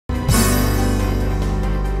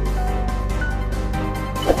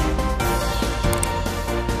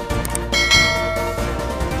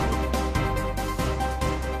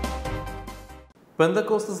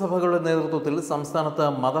പെന്തക്കോസ്ത് സഭകളുടെ നേതൃത്വത്തിൽ സംസ്ഥാനത്ത്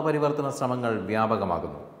മതപരിവർത്തന ശ്രമങ്ങൾ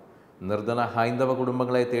വ്യാപകമാകുന്നു. നിർധന ഹൈന്ദവ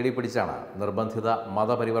കുടുംബങ്ങളെ തേടിപ്പിടിച്ചാണ് നിർബന്ധിത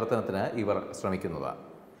മതപരിവർത്തനത്തിന് ഇവർ ശ്രമിക്കുന്നത്.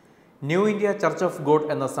 New India church of God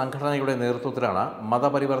എന്ന സംഘടനയുടെ നേതൃത്വത്തിലാണ്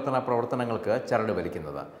മതപരിവർത്തന പ്രവർത്തനങ്ങൾക്ക് ചരട്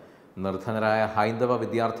വലിക്കുന്നത്. നിർധനരായ ഹൈന്ദവ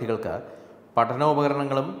വിദ്യാർത്ഥികൾക്ക്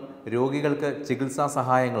പഠനോപകരണങ്ങളും രോഗികൾക്ക് ചികിത്സാ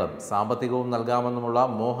സഹായങ്ങളും സാമ്പത്തികവും നൽകാമെന്നുമുള്ള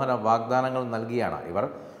മോഹന വാഗ്ദാനങ്ങൾ നൽകിയാണ് ഇവർ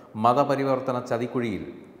മതപരിവർത്തന ചതിക്കുഴിയിൽ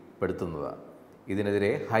പെടുത്തുന്നത്. ഇതിനെതിരെ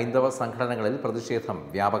ഹൈന്ദവ സംഘടനകളിൽ പ്രതിഷേധം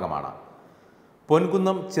വ്യാപകമാണ്.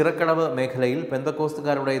 പൊൻകുന്നം ചിറക്കടവ് മേഖലയിൽ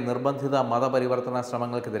പെന്തക്കോസ്തുകാരുടെ നിർബന്ധിത മതപരിവർത്തന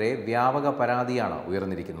ശ്രമങ്ങൾക്കെതിരെ വ്യാപക പരാതിയാണ്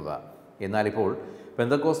ഉയർന്നിരിക്കുന്നത്. എന്നാൽ ഇപ്പോൾ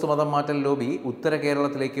പെന്തക്കോസ്ത് മതം മാറ്റൽ ലോബി ഉത്തര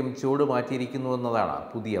കേരളത്തിലേക്കും ചുവട് മാറ്റിയിരിക്കുന്നുവെന്നതാണ്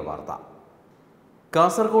പുതിയ വാർത്ത.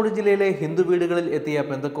 കാസർഗോഡ് ജില്ലയിലെ ഹിന്ദു വീടുകളിൽ എത്തിയ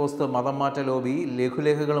പെന്തക്കോസ്ത് മതം മാറ്റ ലോബി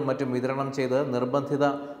ലഘുലേഖകളും മറ്റും വിതരണം ചെയ്ത് നിർബന്ധിത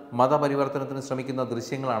മതപരിവർത്തനത്തിന് ശ്രമിക്കുന്ന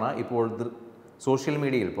ദൃശ്യങ്ങളാണ് ഇപ്പോൾ സോഷ്യൽ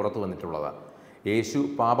മീഡിയയിൽ പുറത്തു വന്നിട്ടുള്ളത്. യേശു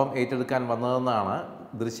പാപം ഏറ്റെടുക്കാൻ വന്നതെന്നാണ്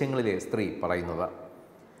ദൃശ്യങ്ങളിലെ സ്ത്രീ പറയുന്നത്.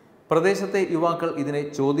 പ്രദേശത്തെ യുവാക്കൾ ഇതിനെ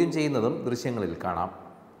ചോദ്യം ചെയ്യുന്നതും ദൃശ്യങ്ങളിൽ കാണാം.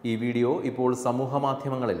 ഈ വീഡിയോ ഇപ്പോൾ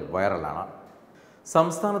സമൂഹമാധ്യമങ്ങളിൽ വൈറലാണ്.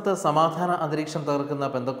 സംസ്ഥാനത്ത് സമാധാന അന്തരീക്ഷം തകർക്കുന്ന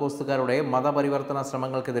പെന്തക്കോസ്തുകാരുടെ മതപരിവർത്തന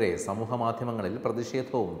ശ്രമങ്ങൾക്കെതിരെ സമൂഹമാധ്യമങ്ങളിൽ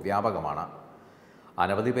പ്രതിഷേധവും വ്യാപകമാണ്.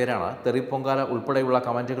 അനവധി പേരാണ് തെറിപ്പൊങ്കാല ഉൾപ്പെടെയുള്ള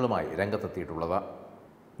കമൻറ്റുകളുമായി രംഗത്തെത്തിയിട്ടുള്ളത്.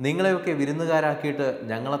 നിങ്ങളെയൊക്കെ വിരുന്നുകാരാക്കിയിട്ട്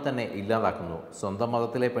ഞങ്ങളെ തന്നെ ഇല്ലാതാക്കുന്നു. സ്വന്തം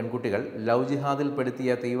മതത്തിലെ പെൺകുട്ടികൾ ലവ് ജിഹാദിൽ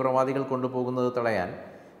പെടുത്തിയ തീവ്രവാദികൾ കൊണ്ടുപോകുന്നത് തടയാൻ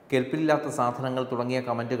കെൽപ്പില്ലാത്ത സാധനങ്ങൾ തുടങ്ങിയ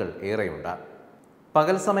കമൻറ്റുകൾ ഏറെയുണ്ട്.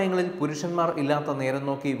 പകൽ സമയങ്ങളിൽ പുരുഷന്മാർ ഇല്ലാത്ത നേരം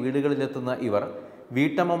നോക്കി വീടുകളിലെത്തുന്ന ഇവർ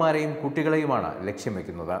വീട്ടമ്മമാരെയും കുട്ടികളെയുമാണ് ലക്ഷ്യം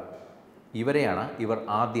വയ്ക്കുന്നത്. ഇവരെയാണ് ഇവർ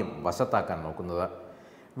ആദ്യം വശത്താക്കാൻ നോക്കുന്നത്.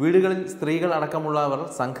 വീടുകളിൽ സ്ത്രീകൾ അടക്കമുള്ളവർ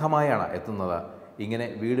സംഘമായാണ് എത്തുന്നത്. ഇങ്ങനെ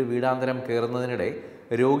വീടാന്തരം കയറുന്നതിനിടെ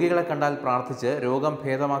രോഗികളെ കണ്ടാൽ പ്രാർത്ഥിച്ച് രോഗം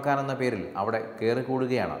ഭേദമാക്കാനെന്ന പേരിൽ അവിടെ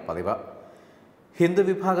കയറിക്കൂടുകയാണ് പതിവ്. ഹിന്ദു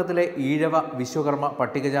വിഭാഗത്തിലെ ഈഴവ, വിശ്വകർമ്മ,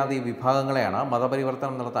 പട്ടികജാതി വിഭാഗങ്ങളെയാണ്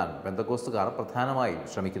മതപരിവർത്തനം നടത്താൻ പെന്തക്കോസ്തുകാർ പ്രധാനമായും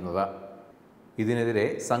ശ്രമിക്കുന്നത്. ഇതിനെതിരെ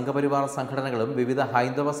സംഘപരിവാർ സംഘടനകളും വിവിധ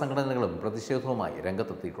ഹൈന്ദവ സംഘടനകളും പ്രതിഷേധവുമായി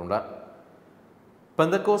രംഗത്തെത്തിയിട്ടുണ്ട്.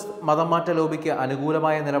 പെന്തക്കോസ്ത് മതം മാറ്റ ലോബിക്ക്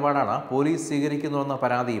അനുകൂലമായ നിലപാടാണ് പോലീസ് സ്വീകരിക്കുന്നതെന്ന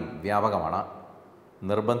പരാതിയും വ്യാപകമാണ്.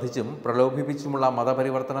 നിർബന്ധിച്ചും പ്രലോഭിപ്പിച്ചുമുള്ള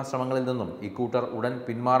മതപരിവർത്തന ശ്രമങ്ങളിൽ നിന്നും ഇക്കൂട്ടർ ഉടൻ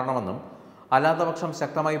പിന്മാറണമെന്നും അല്ലാത്തപക്ഷം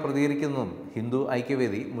ശക്തമായി പ്രതികരിക്കുമെന്നും ഹിന്ദു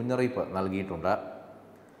ഐക്യവേദി മുന്നറിയിപ്പ് നൽകിയിട്ടുണ്ട്.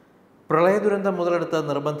 പ്രളയ ദുരന്തം മുതലെടുത്ത്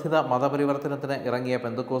നിർബന്ധിത മതപരിവർത്തനത്തിന് ഇറങ്ങിയ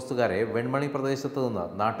പെന്തക്കോസ്തുകാരെ വെൺമണി പ്രദേശത്ത് നിന്ന്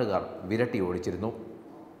നാട്ടുകാർ വിരട്ടി ഓടിച്ചിരുന്നു.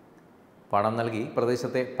 പണം നൽകി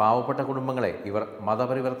പ്രദേശത്തെ പാവപ്പെട്ട കുടുംബങ്ങളെ ഇവർ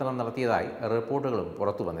മതപരിവർത്തനം നടത്തിയതായി റിപ്പോർട്ടുകളും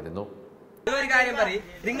പുറത്തു വന്നിരുന്നു. ഒരു കാര്യം പറയും,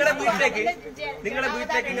 നിങ്ങളുടെ വീട്ടിലേക്ക്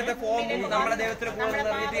ഇങ്ങനത്തെ ഫോമും നമ്മുടെ ദൈവത്തിന് പോകുന്നത്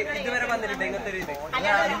പറഞ്ഞിട്ട് ഇതുവരെ വന്നിട്ടുണ്ട്. ഇങ്ങനത്തെ രീതി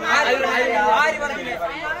ആര് പറഞ്ഞില്ലേ?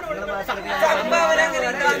 സംഭാവന എങ്ങനെ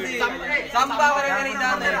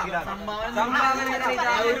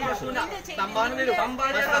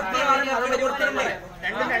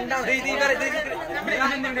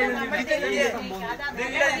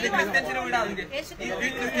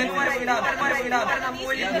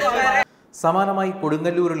സമാനമായി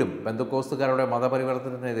കൊടുങ്ങല്ലൂരിലും പെന്തക്കോസ്തുകാരുടെ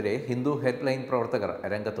മതപരിവർത്തനത്തിനെതിരെ ഹിന്ദു ഹെൽപ്പ് ലൈൻ പ്രവർത്തകർ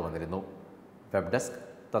രംഗത്ത് വന്നിരുന്നു. Web desk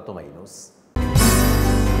Tatwamayi news.